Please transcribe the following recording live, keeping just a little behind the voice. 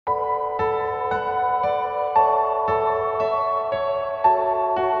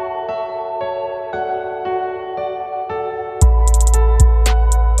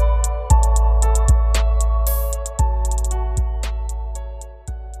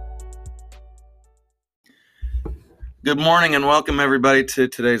Good morning and welcome everybody to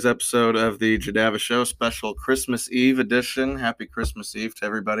today's episode of the Jadava Show, special Christmas Eve edition. Happy Christmas Eve to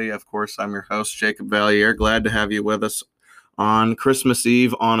everybody. Of course, I'm your host, Jacob Valier. Glad to have you with us on Christmas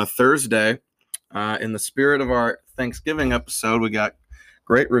Eve on a Thursday. In the spirit of our Thanksgiving episode, we got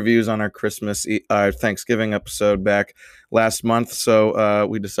great reviews on our Thanksgiving episode back last month, so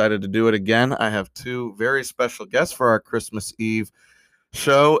we decided to do it again. I have two very special guests for our Christmas Eve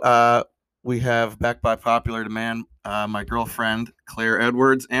show. We have, back by popular demand, my girlfriend, Claire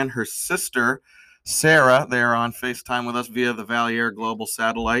Edwards, and her sister, Sarah. They are on FaceTime with us via the Valier Global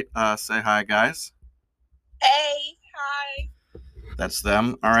Satellite. Say hi, guys. Hey, hi. That's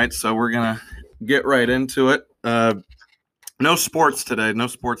them. All right, so we're going to get right into it. No sports today, no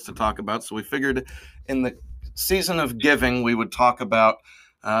sports to talk about, so we figured in the season of giving, we would talk about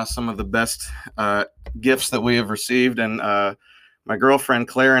some of the best gifts that we have received, and my girlfriend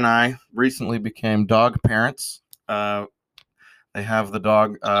Claire and I recently became dog parents. They have the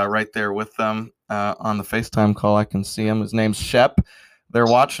dog right there with them on the FaceTime call. I can see him. His name's Shep. They're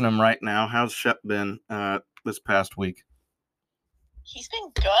watching him right now. How's Shep been this past week? He's been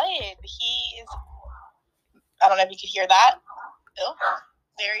good. He is. I don't know if you could hear that. Oh,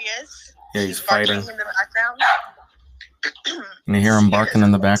 there he is. Yeah, he's fighting in the background. Can you hear him barking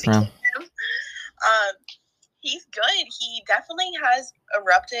in the background? He's good. He definitely has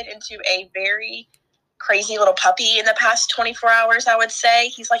erupted into a very crazy little puppy in the past 24 hours, I would say.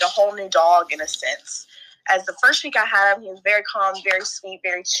 He's like a whole new dog in a sense. As the first week I had him, he was very calm, very sweet,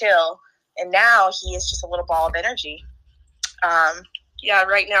 very chill. And now he is just a little ball of energy. Yeah,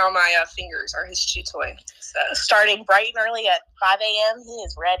 right now my fingers are his chew toy. So starting bright and early at 5 a.m., he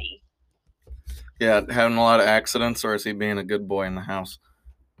is ready. Yeah, having a lot of accidents, or is he being a good boy in the house?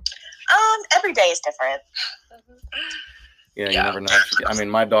 Every day is different. Yeah, you never know. I mean,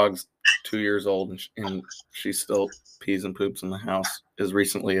 my dog's 2 years old, and she still pees and poops in the house as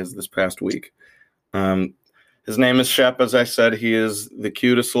recently as this past week. His name is Shep, as I said. He is the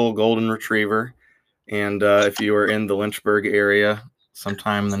cutest little golden retriever. And if you are in the Lynchburg area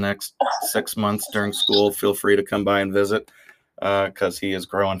sometime in the next 6 months during school, feel free to come by and visit because he is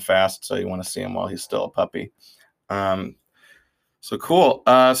growing fast, so you want to see him while he's still a puppy. So cool.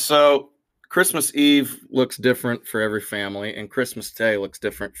 So Christmas Eve looks different for every family, and Christmas Day looks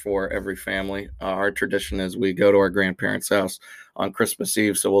different for every family. Our tradition is we go to our grandparents' house on Christmas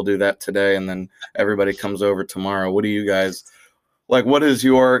Eve, so we'll do that today, and then everybody comes over tomorrow. What do you guys like? What is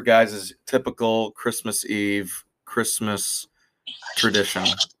your guys' typical Christmas Eve Christmas tradition?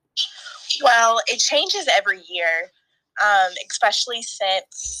 Well, it changes every year, especially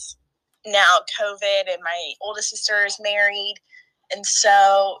since now COVID and my oldest sister is married. And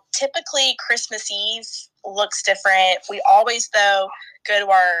so typically Christmas Eve looks different. We always, though, go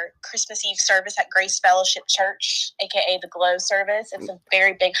to our Christmas Eve service at Grace Fellowship Church, a.k.a. the Glow service. It's a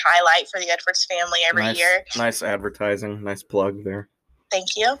very big highlight for the Edwards family every year. Nice advertising. Nice plug there.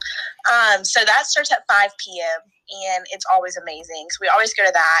 Thank you. So that starts at 5 p.m., and it's always amazing. So we always go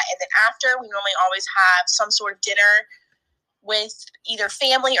to that. And then after, we normally always have some sort of dinner with either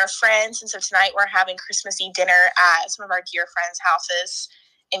family or friends. And so tonight we're having Christmas Eve dinner at some of our dear friends' houses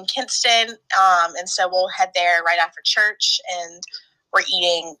in Kinston. And so we'll head there right after church, and we're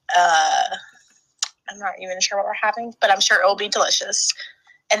eating, I'm not even sure what we're having, but I'm sure it will be delicious.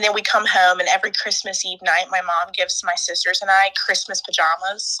 And then we come home, and every Christmas Eve night, my mom gives my sisters and I Christmas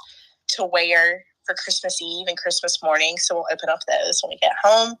pajamas to wear for Christmas Eve and Christmas morning. So we'll open up those when we get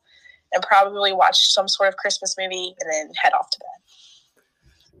home and probably watch some sort of Christmas movie and then head off to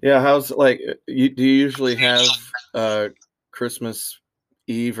bed. Yeah, how's do you usually have Christmas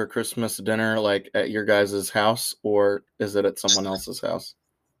Eve or Christmas dinner like at your guys' house, or is it at someone else's house?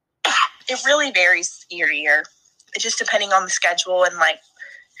 It really varies year to year. It's just depending on the schedule and like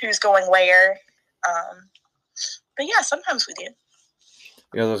who's going where. But yeah, sometimes we do.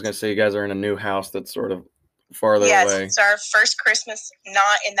 Because I was gonna say you guys are in a new house that's sort of farther away. Yes, it's our first Christmas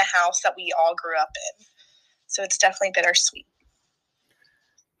not in the house that we all grew up in. So it's definitely bittersweet.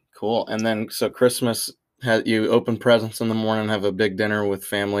 Cool. And then so Christmas, you open presents in the morning, have a big dinner with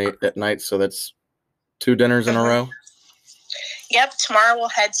family at night. So that's 2 dinners in a row? Yep. Tomorrow we'll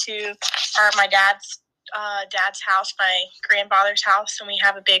head to my dad's house, my grandfather's house, and we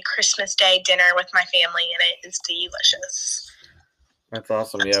have a big Christmas Day dinner with my family, and it is delicious. That's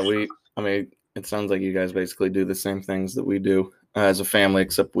awesome. Yeah, it sounds like you guys basically do the same things that we do as a family,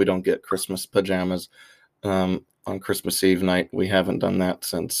 except we don't get Christmas pajamas on Christmas Eve night. We haven't done that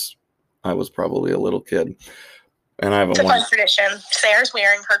since I was probably a little kid. And it's a fun tradition. Sarah's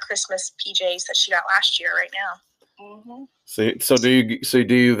wearing her Christmas PJs that she got last year right now. Mm-hmm. So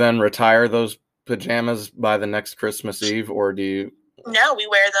do you then retire those pajamas by the next Christmas Eve, or do you? No, we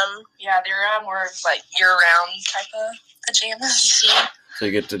wear them. Yeah, they're more like year-round type of pajamas. So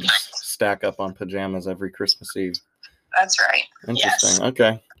you get to just stack up on pajamas every Christmas Eve. That's right. Interesting. Yes. Okay.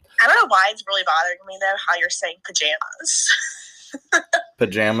 I don't know why it's really bothering me, though, how you're saying pajamas.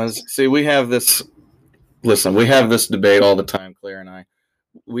 Pajamas. See, we have this. Listen, we have this debate all the time, Claire and I.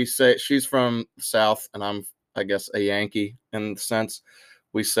 We say she's from the South, and I'm, I guess, a Yankee in the sense.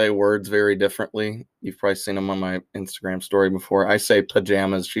 We say words very differently. You've probably seen them on my Instagram story before. I say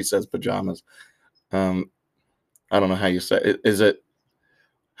pajamas. She says pajamas. I don't know how you say it. Is it?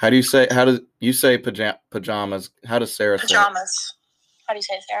 How do you say? How do you say pajamas? How does Sarah say it? Pajamas. How do you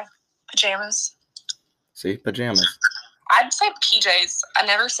say it, Sarah? Pajamas. See, pajamas. I'd say PJs. I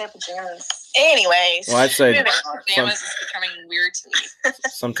never say pajamas. Anyways. Well, I'd say pajamas is becoming weird to me.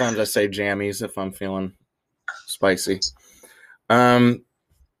 sometimes I say jammies if I'm feeling spicy.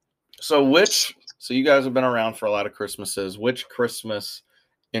 So you guys have been around for a lot of Christmases. Which Christmas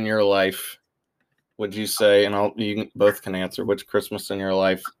in your life would you say, and you both can answer, which Christmas in your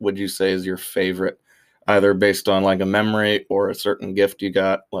life would you say is your favorite, either based on like a memory or a certain gift you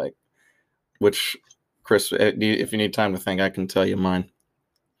got? Like, which Christmas, if you need time to think, I can tell you mine.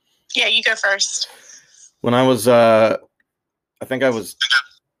 Yeah, you go first. When I was, I think I was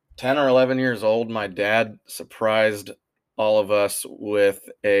 10 or 11 years old, my dad surprised all of us with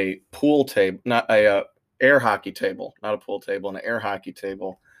a pool table, not a air hockey table, not a pool table, an air hockey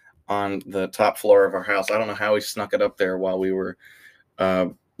table on the top floor of our house. I don't know how he snuck it up there while we were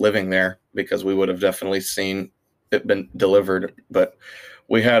living there, because we would have definitely seen it been delivered. But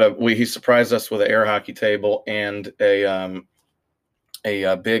he surprised us with an air hockey table and a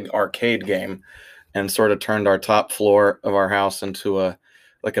big arcade game, and sort of turned our top floor of our house into a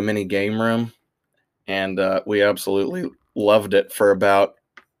mini game room. And we absolutely loved it for about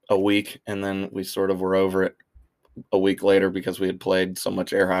a week, and then we sort of were over it a week later because we had played so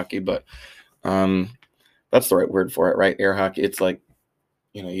much air hockey. But that's the right word for it, right? Air hockey. It's like,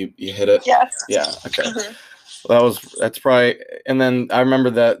 you hit it. Yes. Yeah. Okay. Mm-hmm. Well, that's probably. And then I remember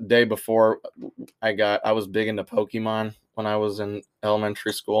that day before I was big into Pokemon when I was in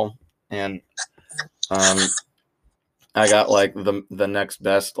elementary school, and I got like the next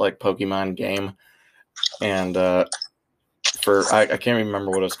best like Pokemon game, and I can't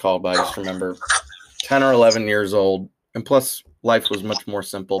remember what it was called, but I just remember 10 or 11 years old, and plus life was much more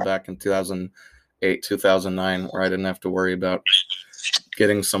simple back in 2008, 2009, where I didn't have to worry about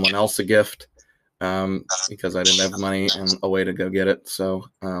getting someone else a gift because I didn't have money and a way to go get it. So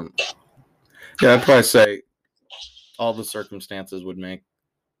yeah, I'd probably say all the circumstances would make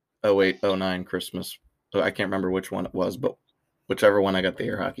 08, 09 Christmas. I can't remember which one it was, but whichever one I got the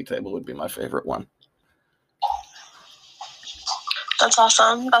air hockey table would be my favorite one. That's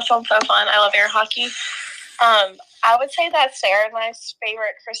awesome. That sounds so fun. I love air hockey. I would say that Sarah and my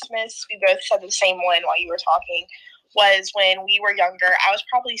favorite Christmas, we both said the same one while you were talking, was when we were younger. I was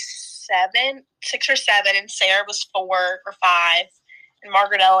probably 6 or 7, and Sarah was 4 or 5, and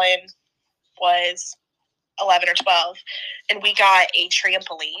Margaret Ellen was 11 or 12, and we got a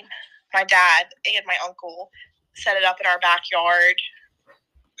trampoline. My dad and my uncle set it up in our backyard,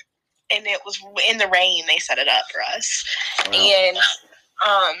 and it was in the rain. They set it up for us.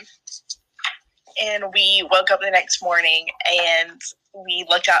 Wow. And we woke up the next morning and we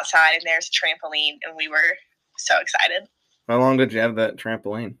looked outside and there's a trampoline, and we were so excited. How long did you have that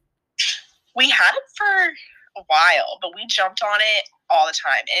trampoline? We had it for a while, but we jumped on it all the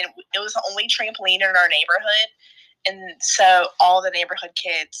time, and it was the only trampoline in our neighborhood. And so all the neighborhood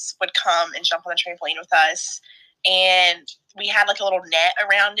kids would come and jump on the trampoline with us. And we had like a little net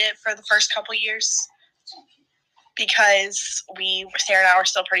around it for the first couple years because Sarah and I were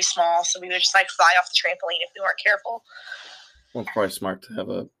still pretty small. So we would just like fly off the trampoline if we weren't careful. Well, it's probably smart to have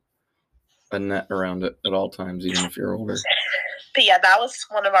a net around it at all times, even if you're older. But yeah, that was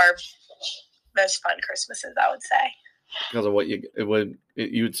one of our most fun Christmases, I would say. Because of what you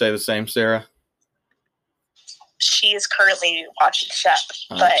would say the same, Sarah? She is currently watching Shep,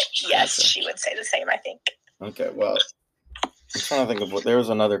 but yes, okay. She would say the same, I think. Okay, well, I'm trying to think of there was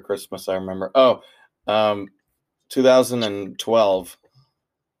another Christmas I remember. 2012,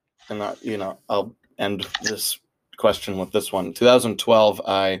 and I'll end this question with this one. 2012,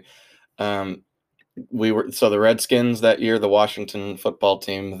 the Redskins that year, the Washington football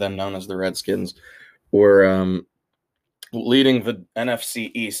team, then known as the Redskins, were leading the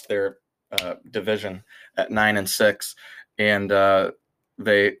NFC East, their division, at 9-6, and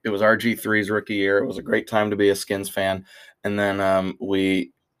it was RG3's rookie year. It was a great time to be a Skins fan, and then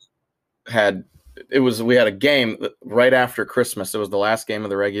we had a game right after Christmas. It was the last game of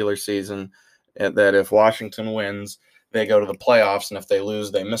the regular season. that if Washington wins, they go to the playoffs, and if they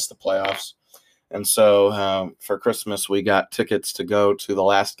lose, they miss the playoffs. And so for Christmas, we got tickets to go to the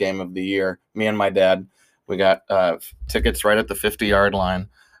last game of the year. Me and my dad, we got tickets right at the 50-yard line.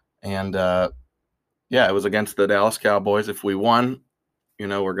 And, it was against the Dallas Cowboys. If we won,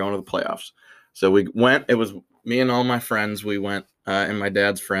 we're going to the playoffs. So we went. It was me and all my friends. We went, and my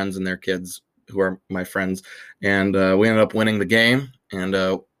dad's friends and their kids, who are my friends. And we ended up winning the game. And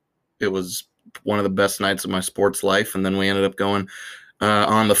it was one of the best nights of my sports life. And then we ended up going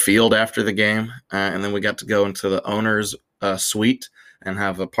on the field after the game, and then we got to go into the owner's suite and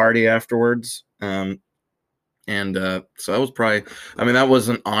have a party afterwards. So that was probably, that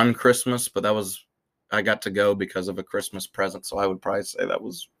wasn't on Christmas, but I got to go because of a Christmas present. So I would probably say that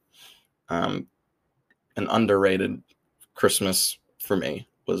was an underrated Christmas for me,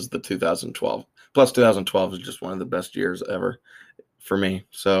 was the 2012. Plus 2012 is just one of the best years ever for me.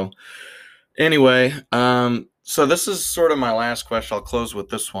 So anyway, so this is sort of my last question. I'll close with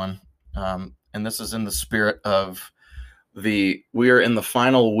this one. And this is in the spirit of we are in the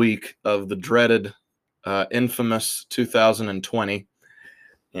final week of the dreaded, infamous 2020.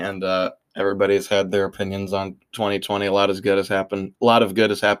 And everybody's had their opinions on 2020. A lot of good has happened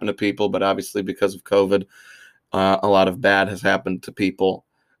to people, but obviously because of COVID, a lot of bad has happened to people.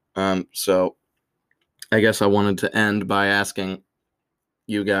 So I guess I wanted to end by asking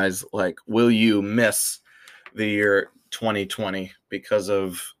you guys, will you miss the year 2020 because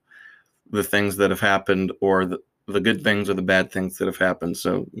of the things that have happened, or the good things or the bad things that have happened?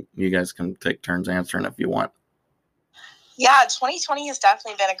 So you guys can take turns answering if you want. Yeah, 2020 has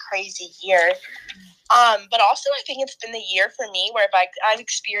definitely been a crazy year. But also I think it's been the year for me where I've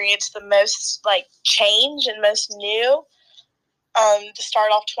experienced the most change and most new. To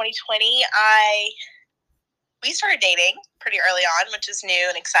start off 2020, we started dating pretty early on, which is new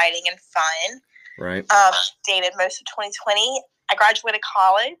and exciting and fun. Right. Dated most of 2020. I graduated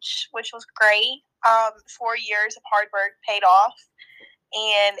college, which was great. 4 years of hard work paid off,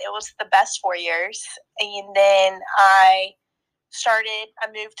 and it was the best 4 years. And then I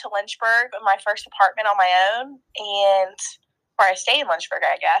moved to Lynchburg, my first apartment on my own, where I stayed in Lynchburg,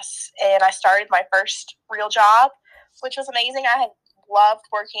 I guess. And I started my first real job, which was amazing. I had loved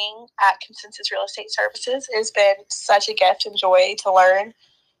working at Consensus Real Estate Services. It's been such a gift and joy to learn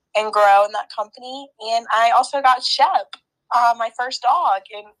and grow in that company. And I also got Shep, my first dog,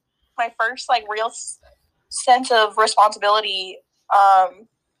 and my first real sense of responsibility, kind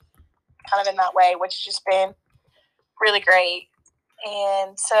of in that way, which has just been really great.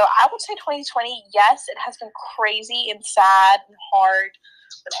 And so I would say 2020, yes, it has been crazy and sad and hard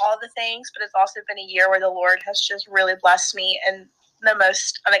with all the things, but it's also been a year where the Lord has just really blessed me in the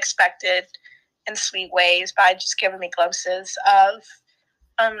most unexpected and sweet ways by just giving me glimpses of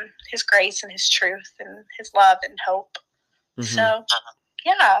his grace and his truth and his love and hope. Mm-hmm. So,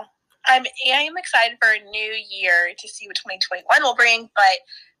 yeah, I am excited for a new year to see what 2021 will bring, but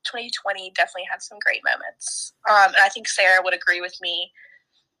 2020 definitely had some great moments. And I think Sarah would agree with me.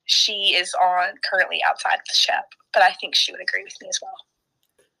 She is currently outside of the Shep, but I think she would agree with me as well.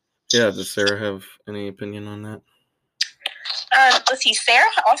 Yeah, does Sarah have any opinion on that? Let's see. Sarah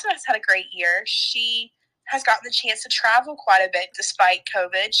also has had a great year. She has gotten the chance to travel quite a bit despite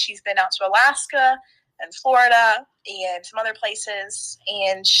COVID. She's been out to Alaska and Florida and some other places,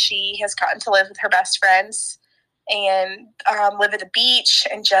 and she has gotten to live with her best friends and live at the beach.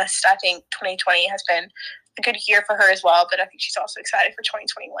 And just, I think 2020 has been a good year for her as well, but I think she's also excited for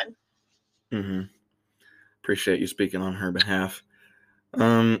 2021. Mm-hmm. Appreciate you speaking on her behalf.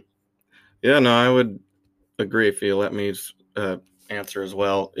 Yeah, no, I would agree if you let me answer as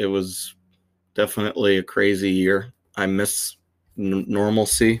well. It was definitely a crazy year. I miss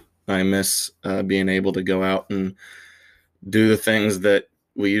normalcy. I miss being able to go out and do the things that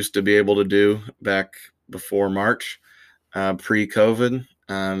we used to be able to do back before March, pre-COVID.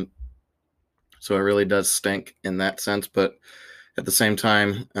 So it really does stink in that sense. But at the same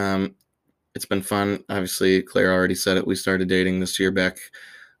time, it's been fun. Obviously, Claire already said it. We started dating this year back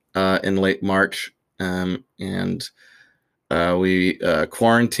in late March. And we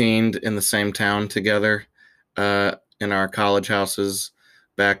quarantined in the same town together in our college houses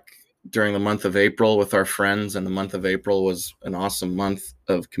back during the month of April with our friends. And the month of April was an awesome month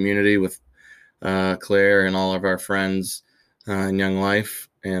of community with Claire and all of our friends in Young Life.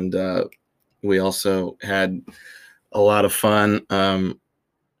 And we also had a lot of fun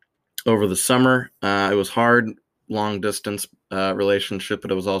over the summer. It was hard, long distance relationship,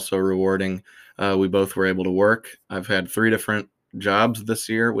 but it was also rewarding. We both were able to work. I've had 3 different jobs this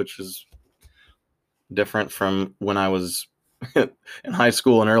year, which is different from when I was in high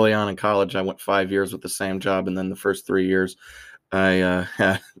school and early on in college, I went 5 years with the same job, and then the first 3 years,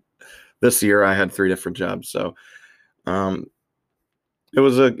 this year I had 3 different jobs. So it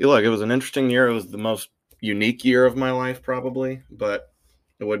was an interesting year. It was the most unique year of my life, probably, but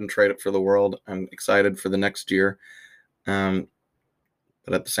I wouldn't trade it for the world. I'm excited for the next year, but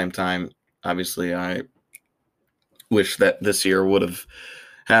at the same time, obviously, I wish that this year would have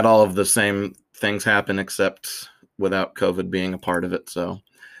had all of the same things happen, except without COVID being a part of it. So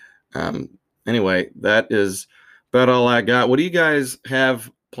anyway, that is about all I got. What do you guys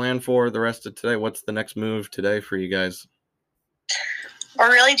have planned for the rest of today? What's the next move today for you guys?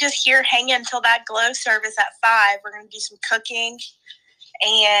 We're really just here hanging until that glow service at 5. We're going to do some cooking,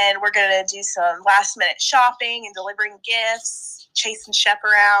 and we're going to do some last-minute shopping and delivering gifts, chasing Shep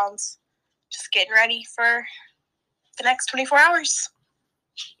around, just getting ready for the next 24 hours.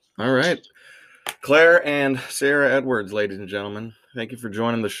 All right. Claire and Sarah Edwards, ladies and gentlemen, thank you for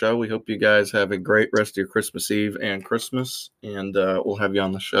joining the show. We hope you guys have a great rest of your Christmas Eve and Christmas, and we'll have you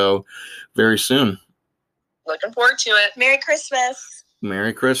on the show very soon. Looking forward to it. Merry Christmas.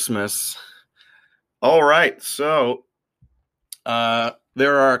 Merry Christmas. All right, so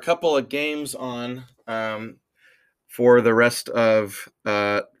there are a couple of games on for the rest of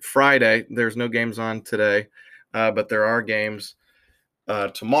Friday. There's no games on today, but there are games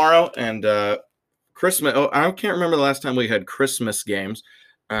tomorrow and Christmas. Oh, I can't remember the last time we had Christmas games.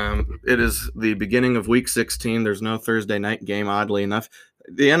 It is the beginning of Week 16. There's no Thursday night game, oddly enough.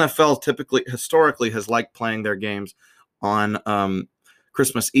 The NFL historically has liked playing their games on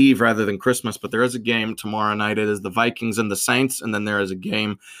Christmas Eve rather than Christmas, but there is a game tomorrow night. It is the Vikings and the Saints, and then there is a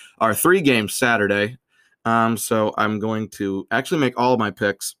game, or 3 games Saturday. So I'm going to actually make all of my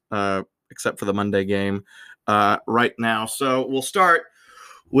picks except for the Monday game right now. So we'll start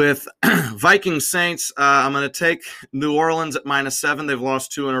with Vikings Saints. I'm going to take New Orleans at -7. They've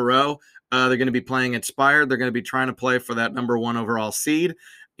lost 2 in a row. They're going to be playing inspired. They're going to be trying to play for that number 1 overall seed.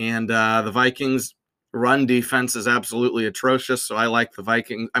 And the Vikings run defense is absolutely atrocious. So I like the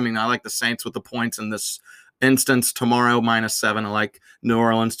I like the Saints with the points in this instance tomorrow, -7. I like New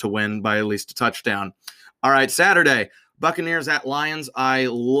Orleans to win by at least a touchdown. All right, Saturday, Buccaneers at Lions. I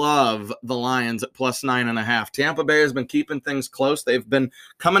love the Lions at +9.5. Tampa Bay has been keeping things close. They've been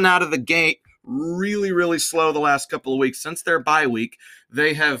coming out of the gate really, really slow the last couple of weeks. Since their bye week,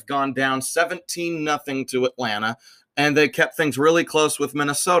 they have gone down 17-0 to Atlanta, and they kept things really close with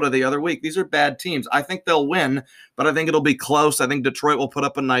Minnesota the other week. These are bad teams. I think they'll win, but I think it'll be close. I think Detroit will put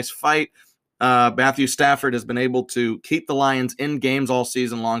up a nice fight. Matthew Stafford has been able to keep the Lions in games all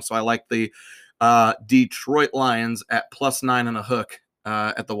season long, so I like the Detroit Lions at +9.5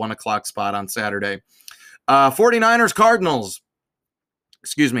 at the 1 o'clock spot on Saturday. 49ers Cardinals.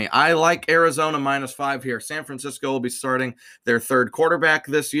 Excuse me. I like Arizona -5 here. San Francisco will be starting their 3rd quarterback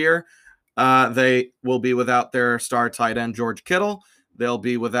this year. They will be without their star tight end, George Kittle. They'll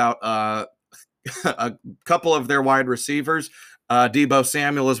be without a couple of their wide receivers. Deebo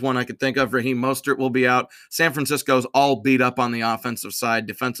Samuel is one I could think of. Raheem Mostert will be out. San Francisco's all beat up on the offensive side.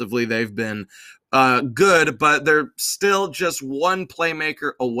 Defensively, they've been good, but they're still just one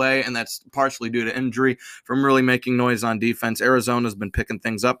playmaker away, and that's partially due to injury, from really making noise on defense. Arizona's been picking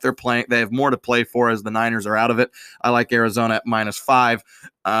things up. They have more to play for as the Niners are out of it. I like Arizona at -5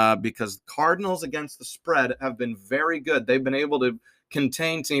 because Cardinals against the spread have been very good. They've been able to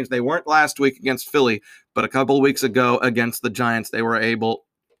contain teams. They weren't last week against Philly, but a couple of weeks ago against the Giants, they were able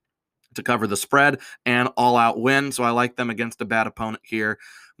to cover the spread and all-out win. So I like them against a bad opponent here,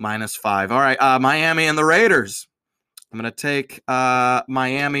 -5. All right, Miami and the Raiders. I'm going to take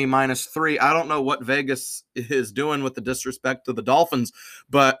Miami -3. I don't know what Vegas is doing with the disrespect to the Dolphins,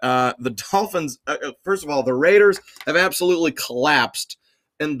 but the Dolphins, first of all, the Raiders have absolutely collapsed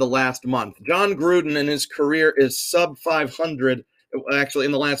in the last month. John Gruden in his career is sub 500, actually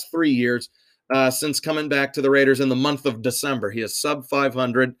in the last 3 years, since coming back to the Raiders in the month of December. He is sub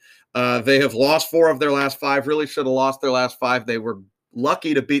 500. They have lost 4 of their last 5, really should have lost their last 5. They were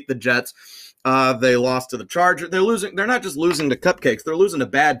lucky to beat the Jets. They lost to the Chargers. They're not just losing to cupcakes. They're losing to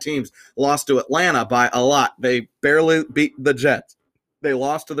bad teams. Lost to Atlanta by a lot. They barely beat the Jets. They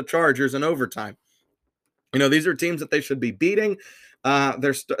lost to the Chargers in overtime. These are teams that they should be beating.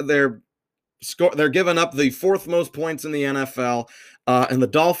 They're giving up the 4th most points in the NFL. And the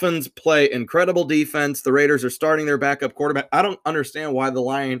Dolphins play incredible defense. The Raiders are starting their backup quarterback. I don't understand why the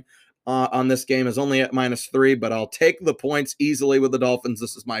line on this game is only at -3, but I'll take the points easily with the Dolphins.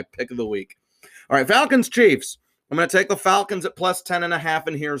 This is my pick of the week. All right, Falcons Chiefs. I'm going to take the Falcons at +10.5,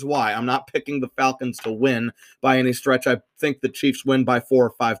 and here's why. I'm not picking the Falcons to win by any stretch. I think the Chiefs win by 4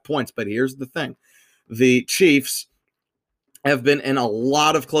 or 5 points, but here's the thing. The Chiefs have been in a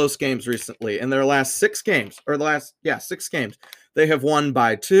lot of close games recently. In their last 6 games, 6 games, they have won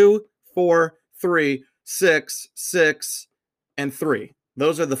by 2, 4, 3, 6, 6, and 3.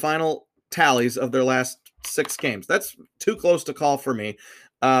 Those are the final tallies of their last 6 games. That's too close to call for me.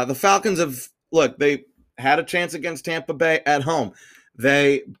 The Falcons they had a chance against Tampa Bay at home.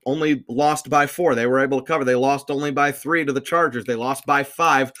 They only lost by 4. They were able to cover. They lost only by 3 to the Chargers. They lost by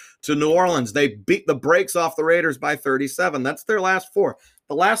 5 to New Orleans. They beat the brakes off the Raiders by 37. That's their last 4.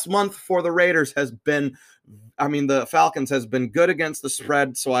 The last month for the Raiders the Falcons has been good against the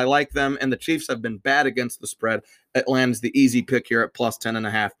spread, so I like them, and the Chiefs have been bad against the spread. Atlanta's the easy pick here at plus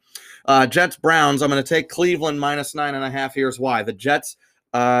 10.5. Jets, Browns, I'm going to take Cleveland minus 9.5. Here's why. The Jets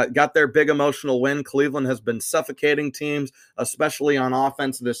got their big emotional win. Cleveland has been suffocating teams, especially on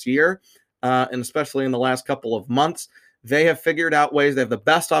offense this year, and especially in the last couple of months. They have figured out ways. They have the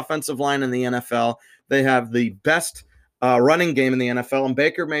best offensive line in the NFL. They have the best running game in the NFL, and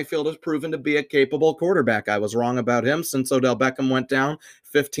Baker Mayfield has proven to be a capable quarterback. I was wrong about him since Odell Beckham went down.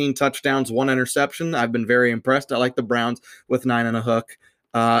 15 touchdowns, 1 interception. I've been very impressed. I like the Browns with 9 and a hook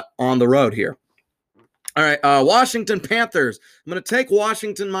on the road here. All right, Washington Panthers. I'm going to take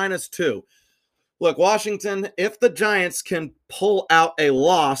Washington minus 2. Look, Washington, if the Giants can pull out a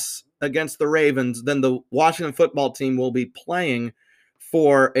loss against the Ravens, then the Washington football team will be playing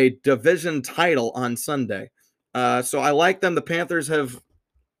for a division title on Sunday. So I like them. The Panthers have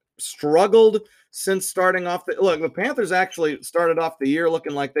struggled since starting off. The Panthers actually started off the year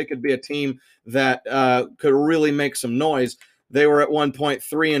looking like they could be a team that could really make some noise. They were at one point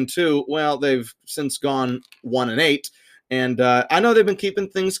 3-2. Well, they've since gone 1-8. And I know they've been keeping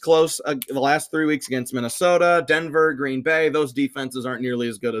things close the last 3 weeks against Minnesota, Denver, Green Bay. Those defenses aren't nearly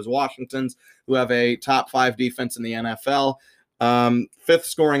as good as Washington's, who have a top 5 defense in the NFL. 5th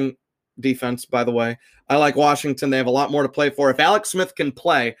scoring defense, by the way. I like Washington. They have a lot more to play for. If Alex Smith can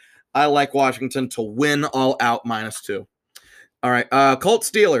play, I like Washington to win all out minus 2. All right,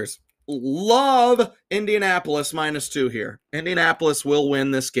 Colts Steelers. Love Indianapolis minus 2 here. Indianapolis will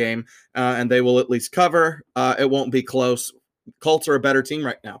win this game, and they will at least cover. It won't be close. Colts are a better team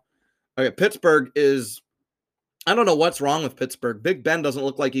right now. Okay, Pittsburgh is, I don't know what's wrong with Pittsburgh. Big Ben doesn't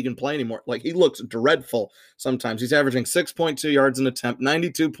look like he can play anymore. Like, he looks dreadful sometimes. He's averaging 6.2 yards an attempt,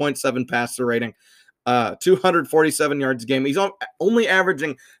 92.7 passer rating, 247 yards a game. He's only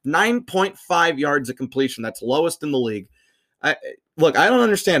averaging 9.5 yards a completion. That's lowest in the league. I don't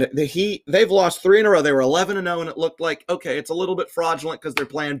understand it. They've lost 3 in a row. They were 11-0, and it looked like, okay, it's a little bit fraudulent because they're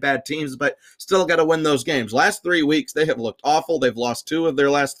playing bad teams, but still got to win those games. Last 3 weeks, they have looked awful. They've lost 2 of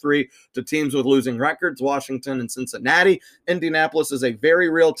their last 3 to teams with losing records, Washington and Cincinnati. Indianapolis is a very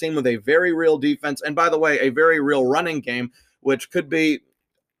real team with a very real defense, and by the way, a very real running game, which could be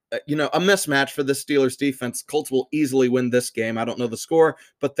a mismatch for the Steelers defense. Colts will easily win this game. I don't know the score,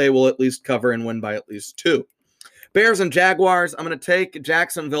 but they will at least cover and win by at least 2. Bears and Jaguars, I'm going to take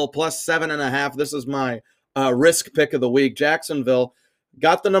Jacksonville plus 7.5. This is my risk pick of the week. Jacksonville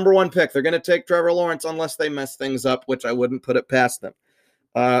got the number 1 pick. They're going to take Trevor Lawrence unless they mess things up, which I wouldn't put it past them.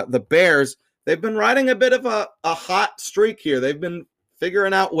 The Bears, they've been riding a bit of a hot streak here. They've been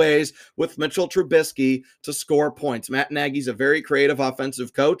figuring out ways with Mitchell Trubisky to score points. Matt Nagy's a very creative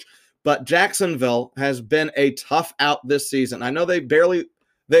offensive coach, but Jacksonville has been a tough out this season. I know they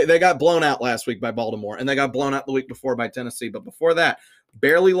got blown out last week by Baltimore, and they got blown out the week before by Tennessee. But before that,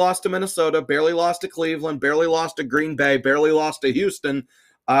 barely lost to Minnesota, barely lost to Cleveland, barely lost to Green Bay, barely lost to Houston.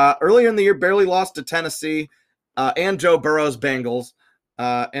 Earlier in the year, barely lost to Tennessee and Joe Burrow's Bengals,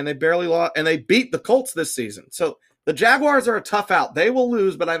 and they barely lost, and they beat the Colts this season. So the Jaguars are a tough out. They will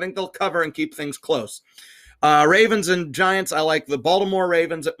lose, but I think they'll cover and keep things close. Ravens and Giants, I like the Baltimore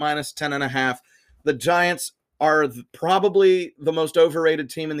Ravens at minus 10.5. The Giants are probably the most overrated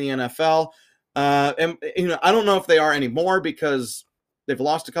team in the NFL. And I don't know if they are anymore because they've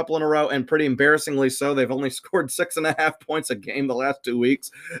lost a couple in a row, and pretty embarrassingly so. They've only scored 6.5 points a game the last 2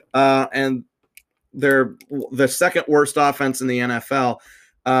 weeks. And they're the second worst offense in the NFL.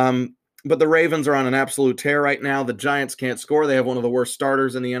 But the Ravens are on an absolute tear right now. The Giants can't score. They have one of the worst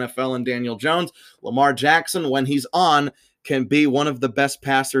starters in the NFL in Daniel Jones. Lamar Jackson, when he's on, can be one of the best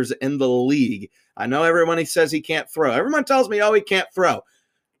passers in the league. I know everyone says he can't throw. Everyone tells me, he can't throw.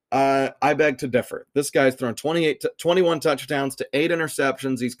 I beg to differ. This guy's thrown 21 touchdowns to 8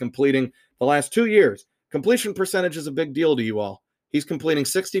 interceptions. He's completing the last 2 years. Completion percentage is a big deal to you all. He's completing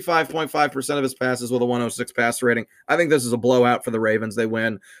 65.5% of his passes with a 106 passer rating. I think this is a blowout for the Ravens. They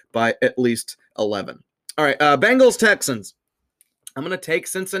win by at least 11. All right, Bengals, Texans. I'm going to take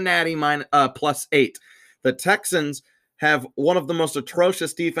Cincinnati plus 8. The Texans have one of the most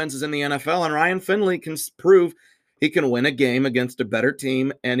atrocious defenses in the NFL, and Ryan Finley can prove he can win a game against a better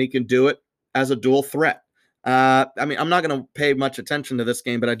team, and he can do it as a dual threat. I mean, I'm not going to pay much attention to this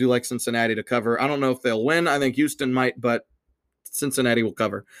game, but I do like Cincinnati to cover. I don't know if they'll win. I think Houston might, but Cincinnati will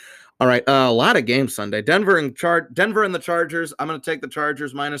cover. All right, a lot of games Sunday. Denver and the Chargers. I'm going to take the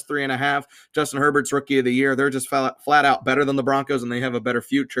Chargers -3.5. Justin Herbert's rookie of the year. They're just flat out better than the Broncos, and they have a better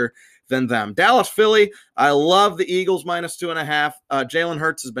future than them. Dallas, Philly. I love the Eagles -2.5. Jalen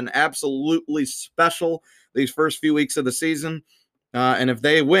Hurts has been absolutely special these first few weeks of the season. And if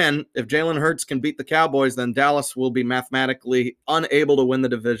they win, if Jalen Hurts can beat the Cowboys, then Dallas will be mathematically unable to win the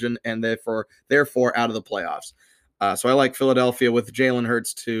division and therefore out of the playoffs. So I like Philadelphia with Jalen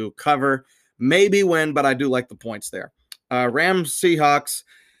Hurts to cover, maybe win, but I do like the points there. Rams, Seahawks.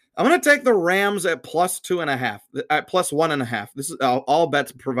 I'm going to take the Rams at +2.5, at +1.5. This is all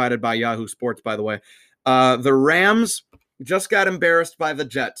bets provided by Yahoo Sports, by the way. The Rams just got embarrassed by the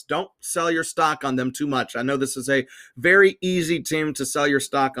Jets. Don't sell your stock on them too much. I know this is a very easy team to sell your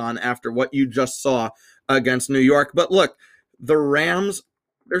stock on after what you just saw against New York. But look, the Rams,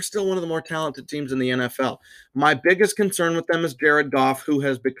 they're still one of the more talented teams in the NFL. My biggest concern with them is Jared Goff, who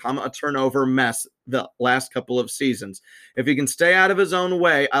has become a turnover mess the last couple of seasons. If he can stay out of his own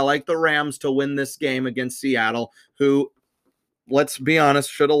way, I like the Rams to win this game against Seattle, who, let's be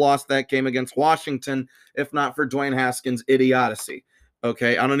honest, should have lost that game against Washington if not for Dwayne Haskins' idiocy.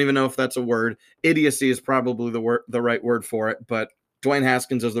 Okay, I don't even know if that's a word. Idiocy is probably the right word for it, but Dwayne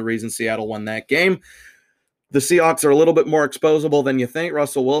Haskins is the reason Seattle won that game. The Seahawks are a little bit more exposable than you think.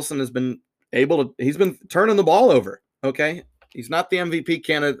 Russell Wilson has been he's been turning the ball over, okay? He's not the MVP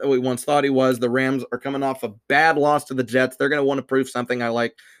candidate that we once thought he was. The Rams are coming off a bad loss to the Jets. They're going to want to prove something. I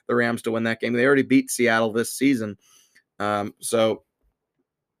like the Rams to win that game. They already beat Seattle this season. So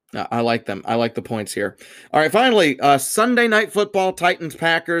I like them. I like the points here. All right, finally, Sunday Night Football,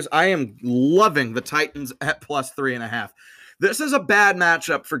 Titans-Packers. I am loving the Titans at +3.5. This is a bad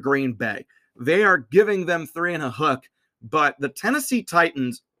matchup for Green Bay. They are giving them 3 and a hook, but the Tennessee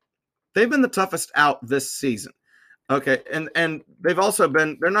Titans, they've been the toughest out this season. Okay, and they've also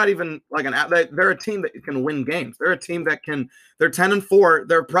been, they're not even like they're a team that can win games. They're a team that they're 10-4.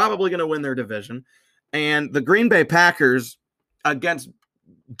 They're probably going to win their division. And the Green Bay Packers against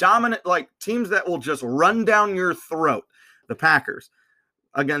dominant, like teams that will just run down your throat, the Packers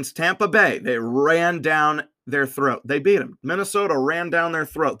against Tampa Bay, they ran down their throat. They beat them. Minnesota ran down their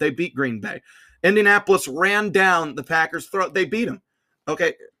throat. They beat Green Bay. Indianapolis ran down the Packers' throat. They beat them.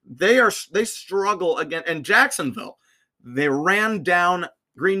 Okay, they struggle again. And Jacksonville, they ran down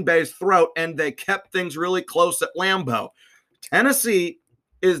Green Bay's throat and they kept things really close at Lambeau. Tennessee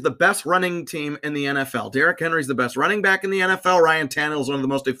is the best running team in the NFL. Derrick Henry's the best running back in the NFL. Ryan Tannehill is one of the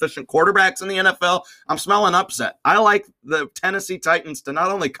most efficient quarterbacks in the NFL. I'm smelling upset. I like the Tennessee Titans to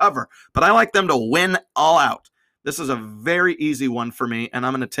not only cover, but I like them to win all out. This is a very easy one for me, and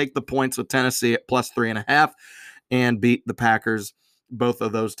I'm going to take the points with Tennessee at +3.5 and beat the Packers. Both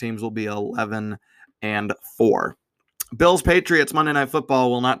of those teams will be 11-4. Bills-Patriots Monday Night Football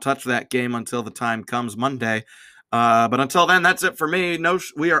will not touch that game until the time comes Monday. But until then, that's it for me.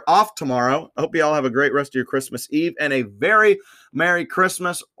 We are off tomorrow. I hope you all have a great rest of your Christmas Eve and a very Merry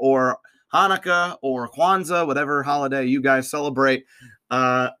Christmas or Hanukkah or Kwanzaa, whatever holiday you guys celebrate.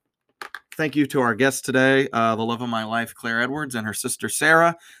 Thank you to our guests today, the love of my life, Claire Edwards, and her sister,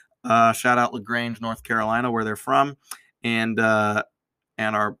 Sarah. Shout out LaGrange, North Carolina, where they're from. And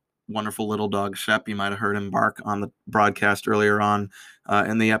our wonderful little dog, Shep. You might have heard him bark on the broadcast earlier on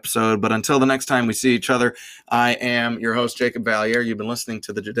in the episode. But until the next time we see each other, I am your host, Jacob Valier. You've been listening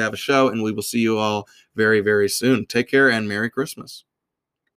to The Jadava Show, and we will see you all very, very soon. Take care and Merry Christmas.